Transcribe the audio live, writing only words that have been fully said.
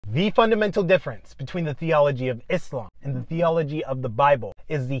The fundamental difference between the theology of Islam and the theology of the Bible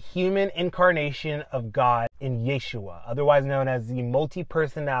is the human incarnation of God in Yeshua, otherwise known as the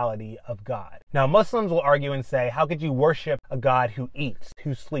multi-personality of God. Now, Muslims will argue and say, how could you worship a God who eats,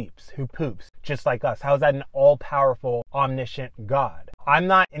 who sleeps, who poops, just like us? How is that an all-powerful, omniscient God? I'm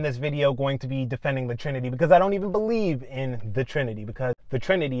not in this video going to be defending the Trinity because I don't even believe in the Trinity, because the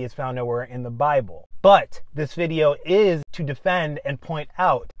Trinity is found nowhere in the Bible. But this video is to defend and point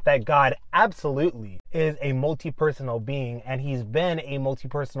out that God absolutely is a multi-personal being, and he's been a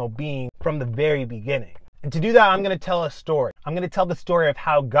multi-personal being from the very beginning. And to do that, I'm going to tell a story. I'm going to tell the story of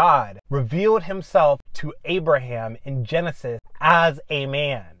how God revealed himself to Abraham in Genesis as a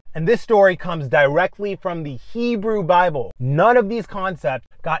man. And this story comes directly from the Hebrew Bible. None of these concepts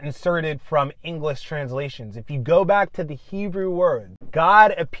got inserted from English translations. If you go back to the Hebrew word,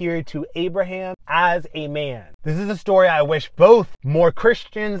 God appeared to Abraham as a man. This is a story I wish both more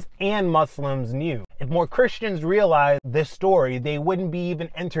Christians and Muslims knew. If more Christians realized this story, they wouldn't be even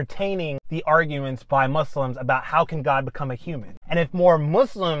entertaining the arguments by Muslims about how can God become a human. And if more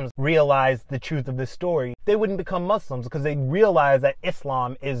Muslims realized the truth of this story, they wouldn't become Muslims because they realize that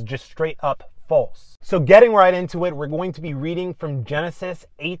Islam is just straight up false. So getting right into it, we're going to be reading from Genesis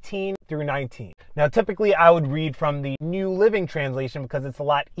 18 through 19. Now, typically I would read from the New Living Translation because it's a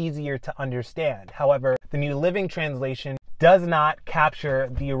lot easier to understand. However, the New Living Translation does not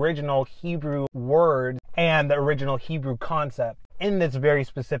capture the original Hebrew word and the original Hebrew concept in this very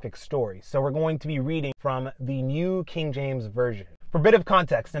specific story. So we're going to be reading from the New King James Version. For a bit of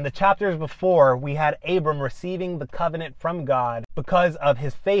context, in the chapters before, we had Abram receiving the covenant from God because of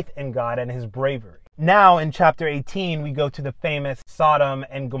his faith in God and his bravery. Now in chapter 18, we go to the famous Sodom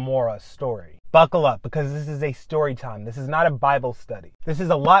and Gomorrah story. Buckle up, because this is a story time. This is not a Bible study. This is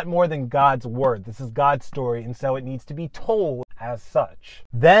a lot more than God's word. This is God's story, and so it needs to be told as such.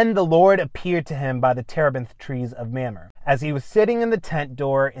 Then the Lord appeared to him by the terebinth trees of Mamre, as he was sitting in the tent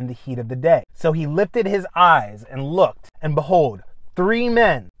door in the heat of the day. So he lifted his eyes and looked, and behold, 3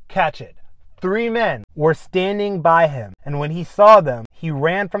 men, catch it, 3 men were standing by him. And when he saw them, he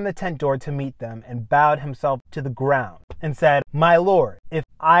ran from the tent door to meet them and bowed himself to the ground and said, "My Lord, if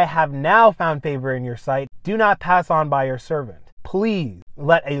I have now found favor in your sight, do not pass on by your servant. Please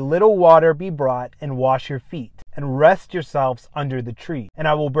let a little water be brought and wash your feet, and rest yourselves under the tree. And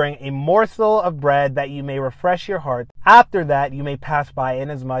I will bring a morsel of bread that you may refresh your heart. After that you may pass by,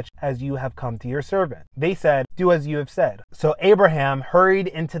 inasmuch as you have come to your servant." They said, "Do as you have said." So Abraham hurried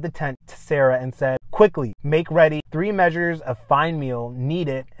into the tent to Sarah and said, "Quickly, make ready 3 measures of fine meal, knead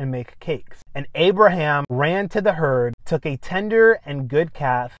it, and make cakes." And Abraham ran to the herd, took a tender and good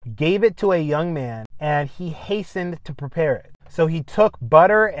calf, gave it to a young man, and he hastened to prepare it. So he took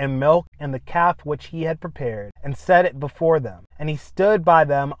butter and milk and the calf which he had prepared, and set it before them. And he stood by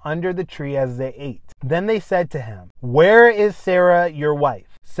them under the tree as they ate. Then they said to him, "Where is Sarah your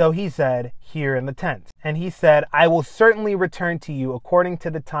wife?" So he said, "Here in the tent." And he said, "I will certainly return to you according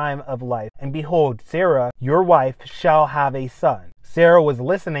to the time of life. And behold, Sarah your wife shall have a son." Sarah was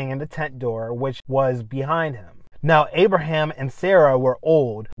listening in the tent door, which was behind him. Now Abraham and Sarah were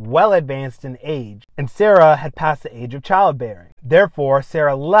old, well advanced in age, and Sarah had passed the age of childbearing. Therefore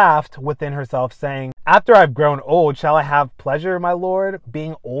Sarah laughed within herself, saying, "After I've grown old, shall I have pleasure, my Lord,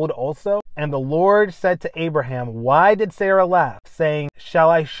 being old also?" And the Lord said to Abraham, "Why did Sarah laugh, saying,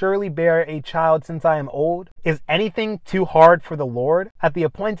 Shall I surely bear a child since I am old? Is anything too hard for the Lord? At the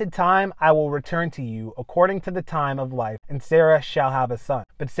appointed time I will return to you according to the time of life, and Sarah shall have a son."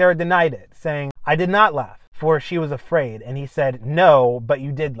 But Sarah denied it, saying, "I did not laugh," for she was afraid. And he said, "No, but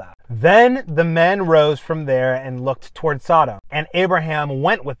you did laugh." Then the men rose from there and looked toward Sodom, and Abraham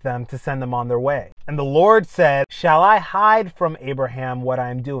went with them to send them on their way. And the Lord said, "Shall I hide from Abraham what I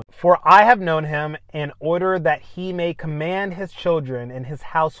am doing? For I have known him, in order that he may command his children and his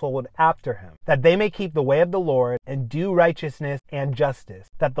household after him, that they may keep the way of the Lord and do righteousness and justice,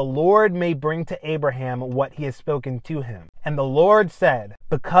 that the Lord may bring to Abraham what he has spoken to him." And the Lord said,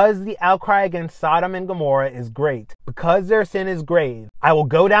 "Because the outcry against Sodom and Gomorrah is great, because their sin is grave, I will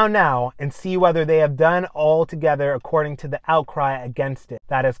go down now and see whether they have done altogether according to the outcry against it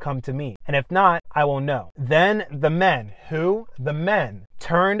that has come to me. And if not, I will know." Then the men, who? The men,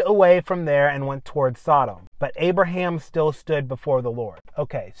 turned away from there and went toward Sodom. But Abraham still stood before the Lord.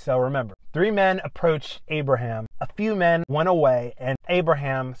 Okay, so remember, 3 men approached Abraham, a few men went away, and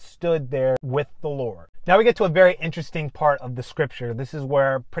Abraham stood there with the Lord. Now we get to a very interesting part of the scripture. This is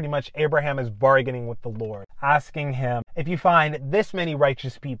where pretty much Abraham is bargaining with the Lord, asking him, "If you find this many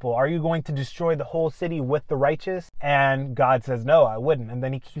righteous people, are you going to destroy the whole city with the righteous?" And God says, "No, I wouldn't." And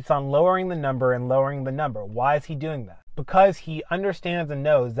then he keeps on lowering the number and lowering the number. Why is he doing that? because he understands and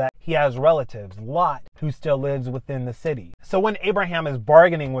knows that he has relatives, Lot, who still lives within the city. So when Abraham is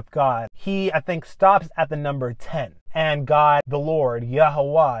bargaining with God, he, I think, stops at the number 10. And God, the Lord,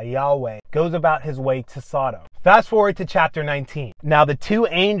 Yahweh, goes about his way to Sodom. Fast forward to chapter 19. Now the two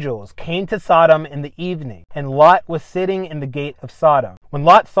angels came to Sodom in the evening, and Lot was sitting in the gate of Sodom. When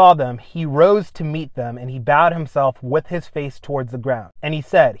Lot saw them, he rose to meet them, and he bowed himself with his face towards the ground. And he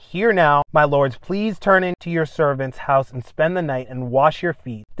said, "Hear now, my lords, please turn into your servant's house and spend the night and wash your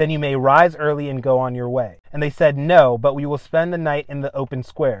feet. Then you may rise early and go on your way." And they said, "No, but we will spend the night in the open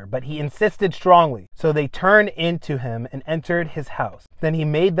square." But he insisted strongly. So they turned into him and entered his house. Then he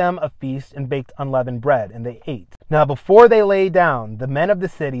made them a feast and baked unleavened bread, and they ate. Now before they lay down, the men of the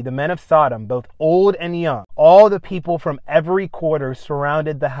city, the men of Sodom, both old and young, all the people from every quarter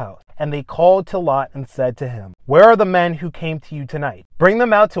surrounded the house. And they called to Lot and said to him, "Where are the men who came to you tonight? Bring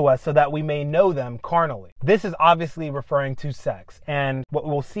them out to us so that we may know them carnally." This is obviously referring to sex. And what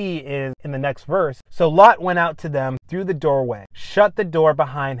we'll see is in the next verse, "So Lot went out to them through the doorway, shut the door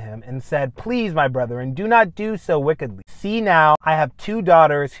behind him, and said, 'Please, my brethren, do not do so wickedly. See now, I have two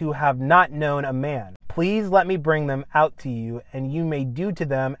daughters who have not known a man. Please let me bring them out to you, and you may do to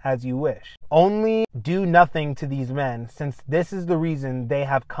them as you wish. Only do nothing to these men, since this is the reason they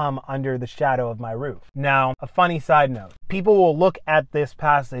have come under the shadow of my roof." Now, a funny side note. People will look at this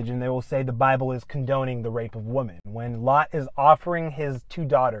passage and they will say the Bible is condoning the rape of women, when Lot is offering his two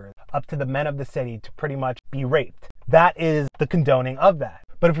daughters up to the men of the city to pretty much be raped. That is the condoning of that.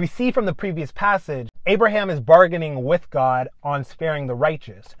 But if we see from the previous passage, Abraham is bargaining with God on sparing the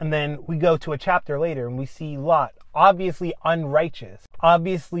righteous. And then we go to a chapter later and we see Lot, obviously unrighteous,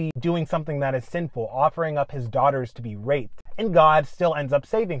 obviously doing something that is sinful, offering up his daughters to be raped. And God still ends up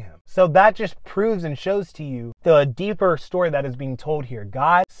saving him. So that just proves and shows to you the deeper story that is being told here.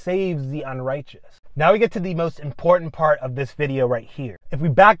 God saves the unrighteous. Now we get to the most important part of this video right here. If we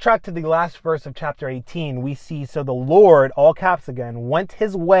backtrack to the last verse of chapter 18, we see, "So the Lord," all caps again, "went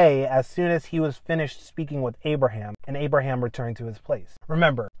his way as soon as he was finished speaking with Abraham, and Abraham returned to his place."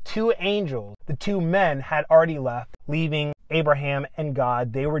 Remember, two angels, the two men had already left, leaving Abraham and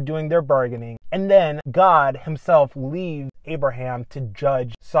God. They were doing their bargaining. And then God himself leaves Abraham to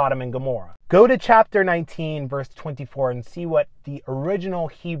judge Sodom and Gomorrah. Go to chapter 19, verse 24, and see what the original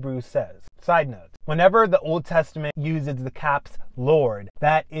Hebrew says. Side note, whenever the Old Testament uses the caps Lord,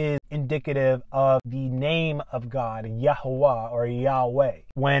 that is indicative of the name of God, Yahuwah or Yahweh.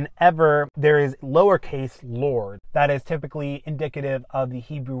 Whenever there is lowercase Lord, that is typically indicative of the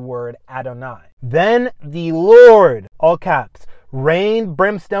Hebrew word Adonai. "Then the Lord," all caps, "rained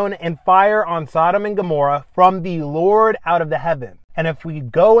brimstone and fire on Sodom and Gomorrah from the Lord out of the heaven." And if we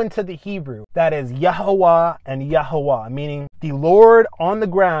go into the Hebrew, that is Yahuwah and Yahuwah, meaning the Lord on the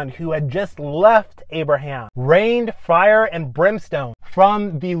ground who had just left Abraham, rained fire and brimstone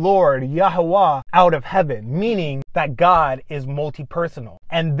from the Lord Yahuwah out of heaven, meaning that God is multi-personal.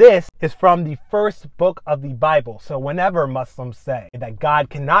 And this is from the first book of the Bible. So whenever Muslims say that God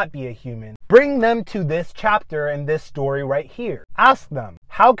cannot be a human, bring them to this chapter and this story right here. Ask them,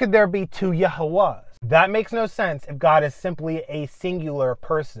 how could there be two Yahuwahs? That makes no sense if God is simply a singular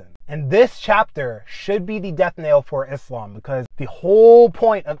person. And this chapter should be the death nail for Islam, because the whole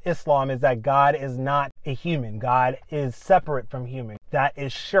point of Islam is that God is not a human. God is separate from human. That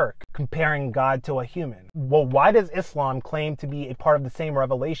is shirk, comparing God to a human. Well, why does Islam claim to be a part of the same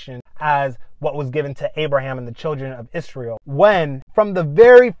revelation as what was given to Abraham and the children of Israel, when from the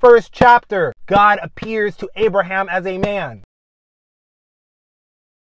very first chapter, God appears to Abraham as a man?